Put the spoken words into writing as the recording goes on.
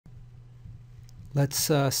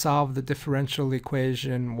Let's solve the differential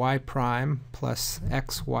equation y prime plus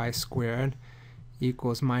xy squared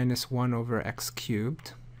equals minus 1 over x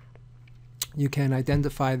cubed. You can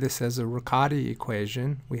identify this as a Riccati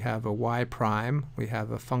equation. We have a y prime, we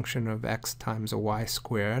have a function of x times a y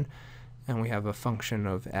squared, and we have a function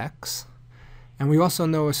of x. And we also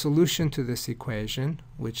know a solution to this equation,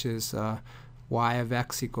 which is y of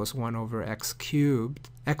x equals 1 over x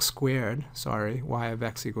squared, y of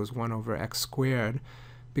x equals 1 over x squared,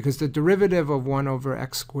 because the derivative of 1 over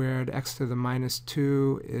x squared, x to the minus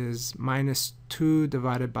 2, is minus 2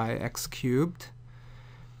 divided by x cubed,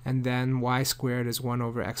 and then y squared is 1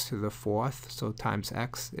 over x to the 4th, so times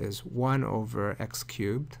x is 1 over x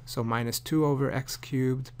cubed. So minus 2 over x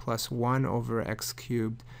cubed plus 1 over x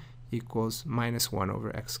cubed equals minus 1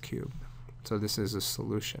 over x cubed. So this is a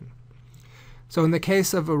solution. So in the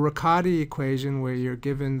case of a Riccati equation where you're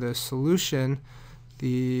given the solution,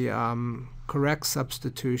 the correct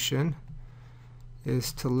substitution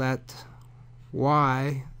is to let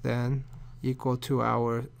y then equal to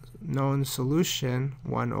our known solution,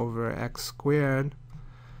 1 over x squared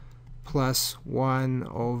plus 1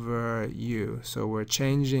 over u. So we're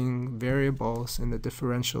changing variables in the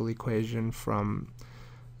differential equation from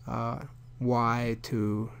y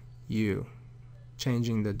to u,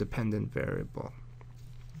 changing the dependent variable.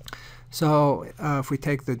 So if we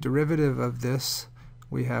take the derivative of this,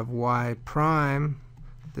 we have y prime.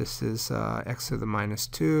 This is x to the minus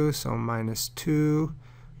 2, so minus 2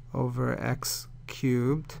 over x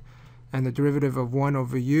cubed. And the derivative of 1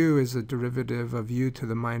 over u is the derivative of u to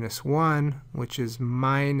the minus 1, which is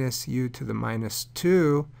minus u to the minus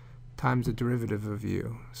 2 times the derivative of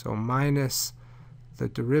u. So minus the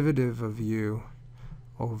derivative of u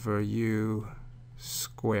over u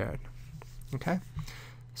squared. Okay?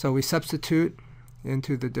 So we substitute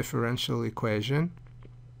into the differential equation.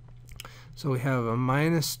 So we have a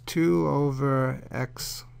minus 2 over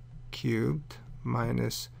x cubed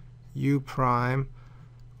minus u prime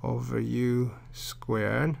over u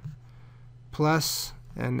squared plus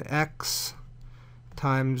an x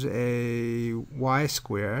times a y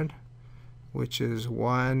squared, which is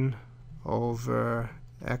 1 over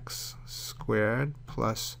x squared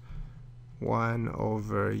plus 1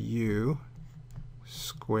 over u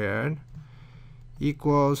squared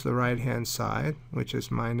equals the right-hand side, which is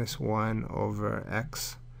minus 1 over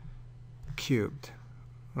x cubed.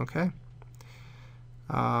 Okay?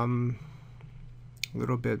 A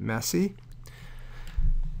little bit messy,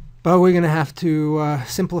 but we're going to have to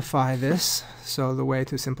simplify this. So the way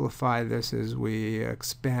to simplify this is we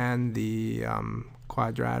expand the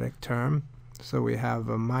quadratic term. So we have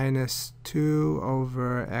a minus 2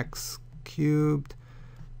 over x cubed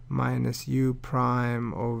minus u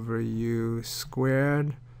prime over u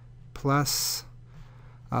squared plus,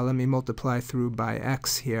 let me multiply through by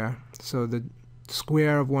x here. So the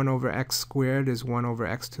square of 1 over x squared is 1 over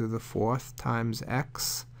x to the 4th times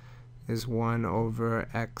x is 1 over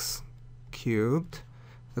x cubed.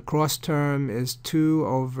 The cross term is 2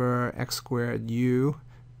 over x squared u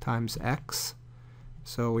times x.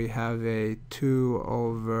 So we have a 2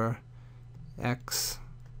 over x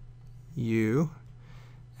u,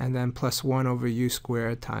 and then plus 1 over u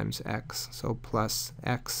squared times x. So plus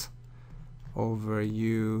x over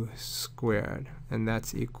u squared. And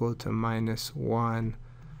that's equal to minus 1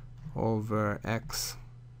 over x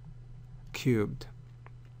cubed.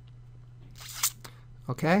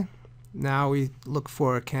 Okay? Now we look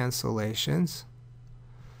for cancellations.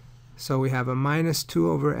 So we have a minus 2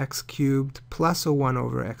 over x cubed plus a 1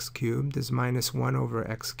 over x cubed is minus 1 over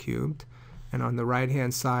x cubed. And on the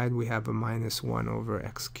right-hand side, we have a minus 1 over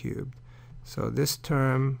x cubed. So this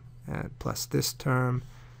term plus this term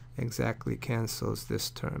exactly cancels this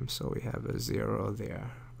term. So we have a 0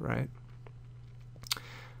 there, right?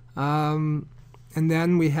 And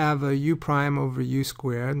then we have a u prime over u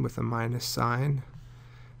squared with a minus sign.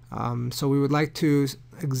 So we would like to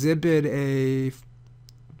exhibit a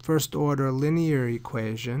first-order linear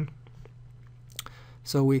equation.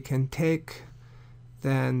 So we can take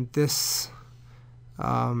then this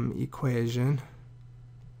equation,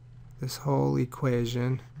 this whole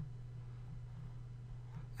equation,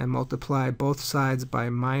 and multiply both sides by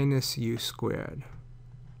minus u squared.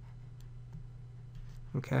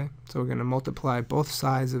 Okay, so we're going to multiply both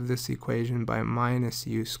sides of this equation by minus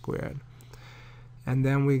u squared. And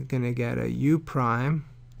then we're going to get a u prime,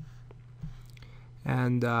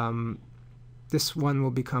 and this one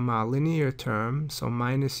will become our linear term, so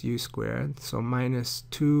minus u squared, so minus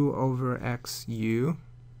 2 over x u.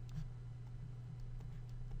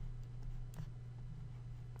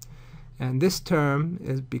 And this term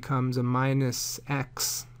becomes a minus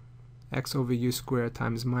x x over u squared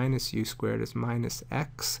times minus u squared is minus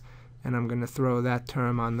x, and I'm going to throw that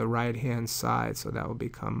term on the right hand side, so that will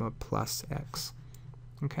become a plus x.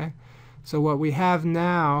 Okay, so what we have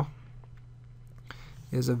now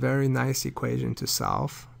is a very nice equation to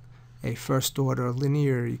solve, a first order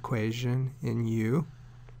linear equation in u.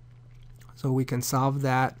 So we can solve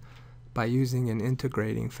that by using an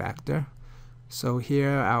integrating factor. So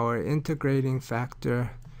here our integrating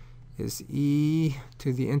factor is e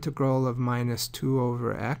to the integral of minus 2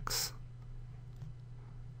 over x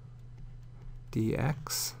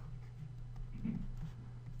dx.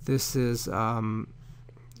 This is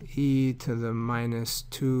e to the minus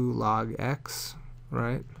 2 log x,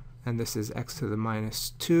 right? And this is x to the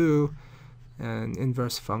minus 2, an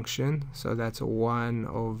inverse function, so that's a 1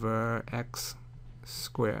 over x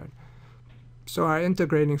squared. So our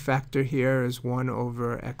integrating factor here is 1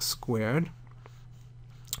 over x squared.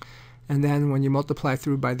 And then when you multiply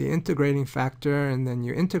through by the integrating factor and then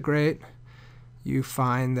you integrate, you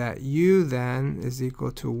find that u then is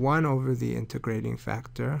equal to 1 over the integrating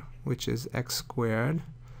factor, which is x squared,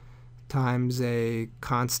 times a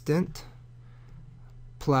constant,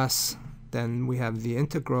 plus then we have the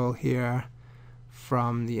integral here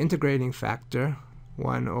from the integrating factor,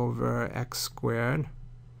 1 over x squared,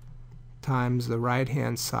 times the right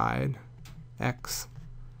hand side, x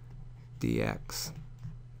dx.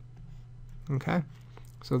 Okay,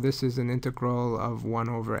 so this is an integral of 1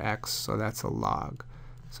 over x, so that's a log.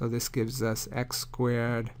 So this gives us x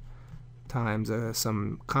squared times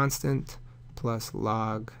some constant plus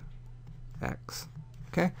log x.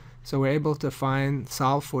 Okay, so we're able to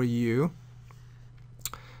solve for u.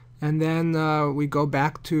 And then we go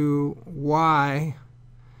back to y.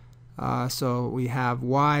 So we have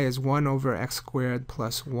y is 1 over x squared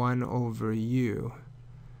plus 1 over u.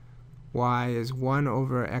 Y is 1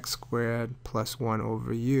 over x squared plus 1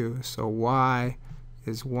 over u. So y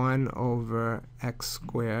is 1 over x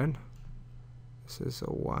squared. This is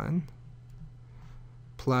a 1.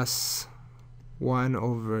 Plus 1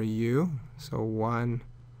 over u. So 1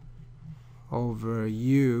 over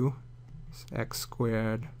u is x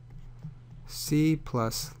squared c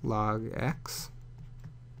plus log x.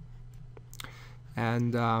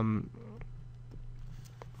 And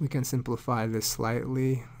we can simplify this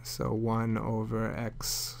slightly. So 1 over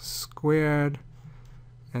x squared,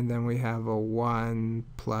 and then we have a 1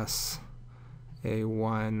 plus a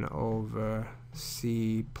 1 over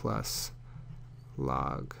c plus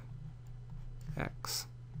log x.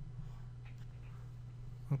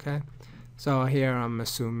 Okay, so here I'm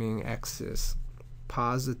assuming x is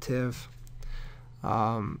positive.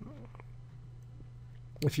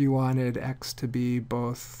 If you wanted x to be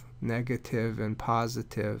both negative and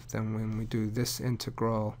positive, then when we do this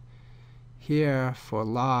integral here for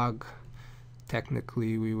log,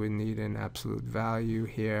 technically we would need an absolute value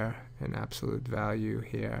here, an absolute value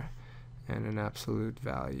here, and an absolute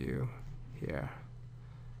value here.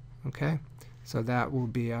 Okay, so that will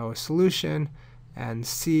be our solution, and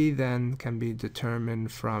c then can be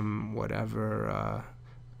determined from whatever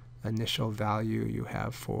initial value you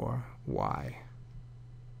have for y.